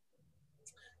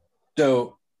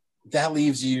 So that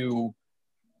leaves you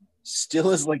still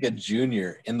as like a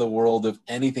junior in the world of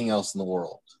anything else in the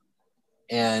world.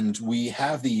 And we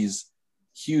have these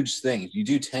huge things. You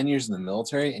do 10 years in the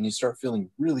military and you start feeling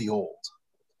really old.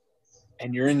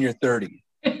 And you're in your 30s.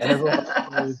 And everyone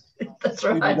knows, that's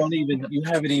right. You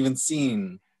haven't even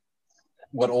seen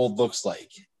what old looks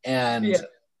like. And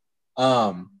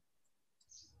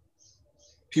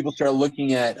people start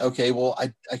looking at, okay, well,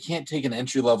 I can't take an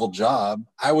entry-level job.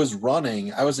 I was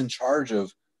in charge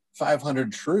of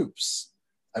 500 troops.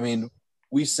 I mean,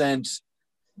 we sent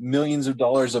millions of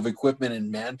dollars of equipment and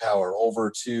manpower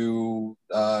over to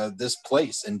this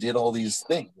place and did all these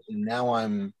things. And now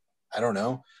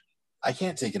I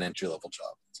can't take an entry-level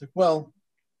job. It's like, well,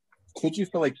 could you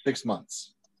for like 6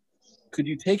 months? Could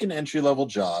you take an entry-level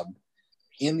job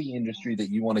in the industry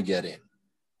that you want to get in?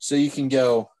 So you can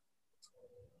go,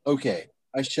 okay,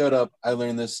 I showed up, I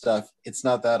learned this stuff. It's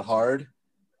not that hard.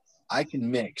 I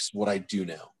can mix what I do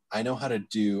now. I know how to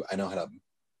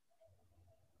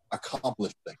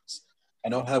accomplish things. I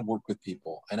know how to work with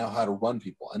people. I know how to run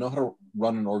people. I know how to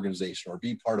run an organization or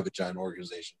be part of a giant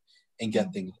organization and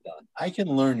get things done. I can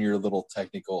learn your little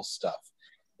technical stuff.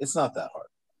 It's not that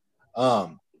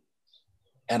hard.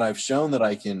 And I've shown that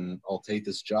I'll take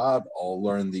this job, I'll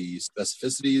learn the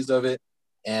specificities of it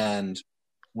and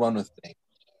run with things.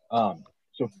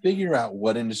 So figure out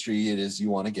what industry it is you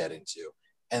want to get into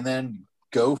and then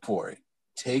go for it.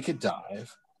 Take a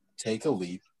dive, take a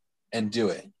leap, and do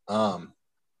it.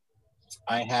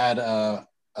 I had a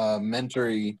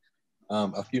mentoree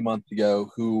a few months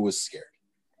ago who was scared.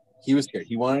 He was scared.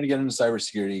 He wanted to get into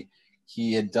cybersecurity.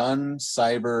 He had done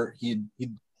cyber. He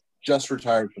just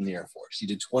retired from the Air Force. He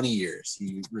did 20 years.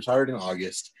 He retired in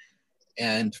August.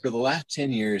 And for the last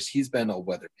 10 years, he's been a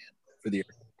weatherman for the Air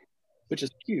Force, which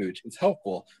is huge. It's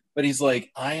helpful. But he's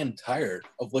like, I am tired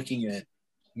of looking at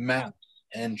maps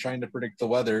and trying to predict the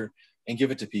weather and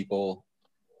give it to people.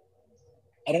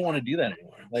 I don't want to do that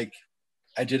anymore. Like,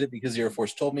 I did it because the Air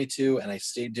Force told me to, and I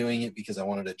stayed doing it because I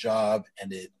wanted a job,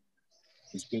 and it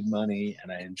was good money,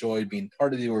 and I enjoyed being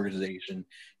part of the organization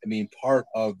and being part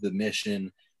of the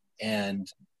mission. And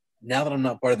now that I'm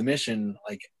not part of the mission,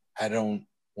 like, I don't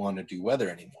want to do weather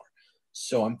anymore.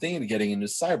 So I'm thinking of getting into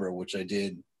cyber, which I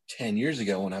did 10 years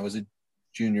ago when I was a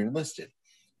junior enlisted.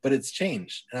 But it's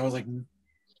changed. And I was like,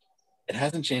 it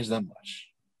hasn't changed that much.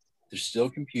 There's still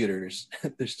computers.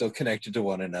 They're still connected to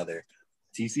one another.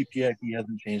 TCP/IP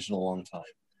hasn't changed in a long time.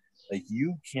 Like,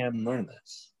 you can learn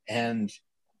this. And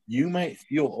you might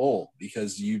feel old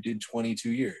because you did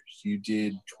 22 years. You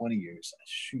did 20 years.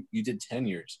 Shoot, you did 10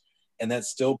 years. And that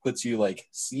still puts you like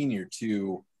senior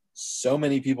to so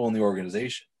many people in the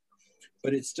organization.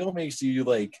 But it still makes you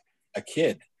like a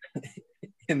kid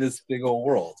in this big old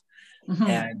world. Mhm.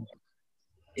 And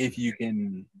if you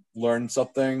can learn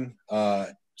something,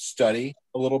 study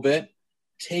a little bit,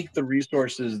 take the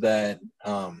resources that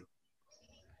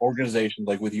organizations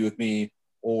like With You With Me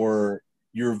or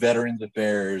your Veterans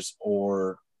Affairs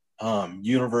or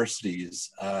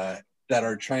universities that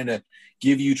are trying to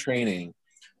give you training,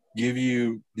 give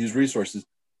you these resources,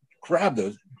 grab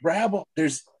those.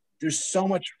 There's so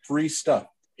much free stuff.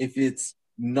 If it's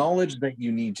knowledge that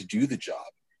you need to do the job,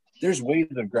 there's ways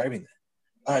of grabbing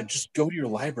that. Just go to your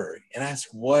library and ask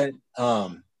what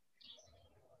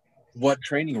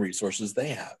training resources they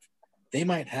have. They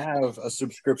might have a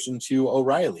subscription to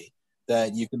O'Reilly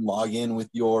that you can log in with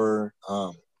your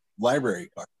library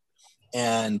card.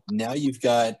 And now you've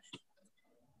got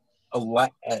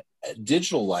a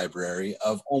digital library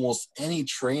of almost any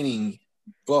training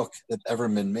book that's ever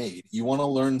been made. You want to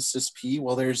learn CISP?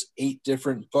 Well, there's 8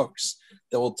 different books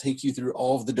that will take you through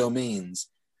all of the domains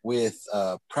with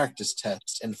practice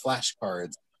tests and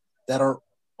flashcards that are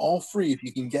all free if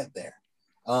you can get there.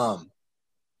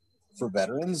 For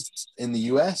veterans in the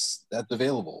US, that's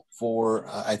available. For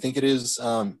I think it is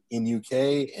in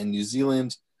UK and New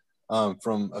Zealand,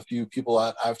 from a few people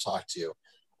I've talked to.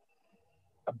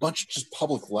 A bunch of just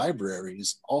public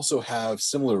libraries also have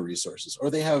similar resources, or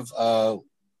they have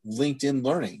LinkedIn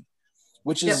Learning,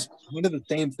 which is kind of the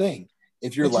same thing.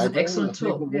 If your Which is an library excellent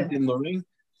tool. LinkedIn Learning,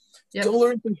 Yep. go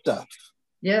learn some stuff.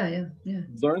 Yeah.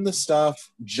 Learn the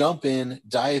stuff, jump in,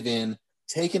 dive in,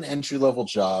 take an entry-level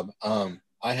job.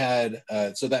 I had,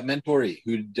 so that mentoree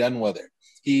who'd done weather,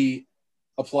 he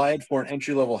applied for an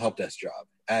entry-level help desk job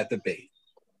at the base,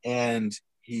 and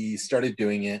he started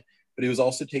doing it, but he was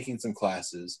also taking some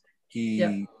classes.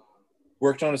 He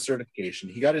worked on a certification.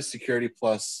 He got his Security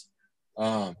Plus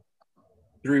 3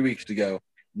 weeks ago.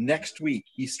 Next week,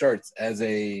 he starts as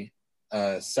a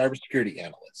cybersecurity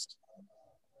analyst.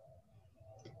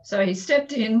 So he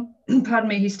stepped in,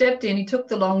 he took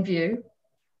the long view.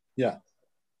 Yeah.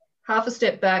 Half a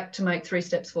step back to make 3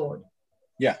 steps forward.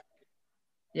 Yeah.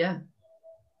 Yeah.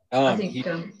 I think he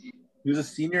was a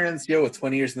senior NCO with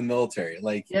 20 years in the military.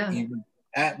 Like, he was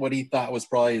at what he thought was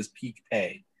probably his peak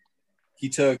pay. He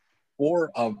took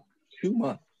for 2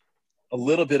 months a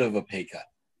little bit of a pay cut.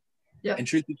 Yeah. And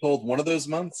truth be told, one of those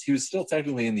months, he was still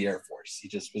technically in the Air Force. He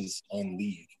just was on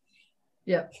leave.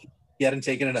 Yeah. He hadn't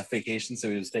taken enough vacation, so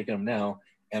he was taking them now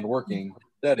and working,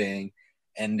 studying,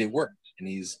 and it worked. And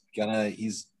he's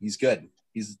good.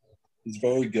 He's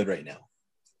very good right now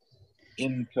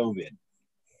in COVID.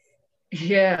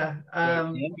 Yeah. It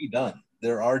can be done.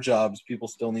 There are jobs. People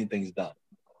still need things done.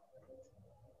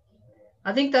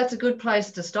 I think that's a good place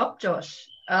to stop, Josh.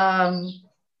 I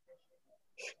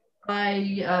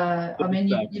mean,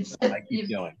 you've said, I keep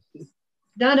going.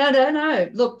 No.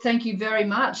 Look, thank you very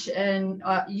much. And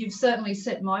you've certainly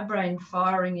set my brain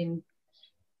firing in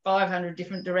 500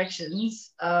 different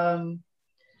directions.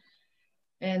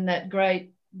 And that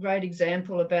great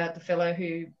example about the fellow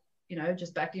who,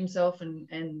 just backed himself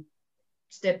and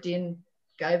stepped in,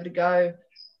 gave it a go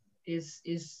is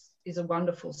a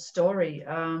wonderful story.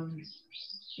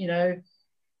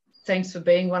 Thanks for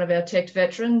being one of our tech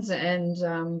veterans,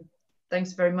 and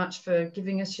thanks very much for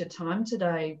giving us your time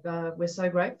today. We're so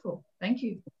grateful. Thank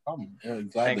you.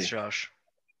 Thanks, Josh.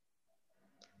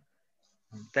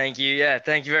 Thank you. Yeah,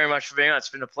 thank you very much for being on. It's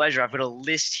been a pleasure. I've got a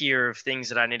list here of things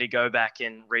that I need to go back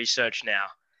and research now.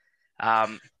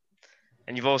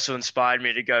 And you've also inspired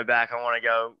me to go back. I want to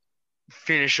go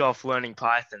finish off learning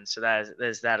Python. So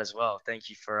there's that as well. Thank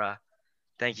you for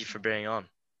being on.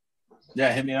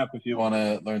 Yeah, hit me up if you want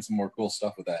to learn some more cool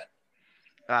stuff with that.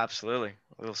 Absolutely.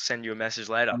 We'll send you a message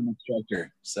later. I'm an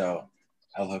instructor, so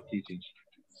I love teaching.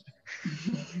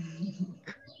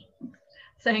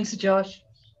 Thanks, Josh.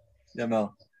 Yeah,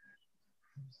 Mel.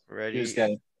 Ready? Cheers,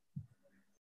 guys.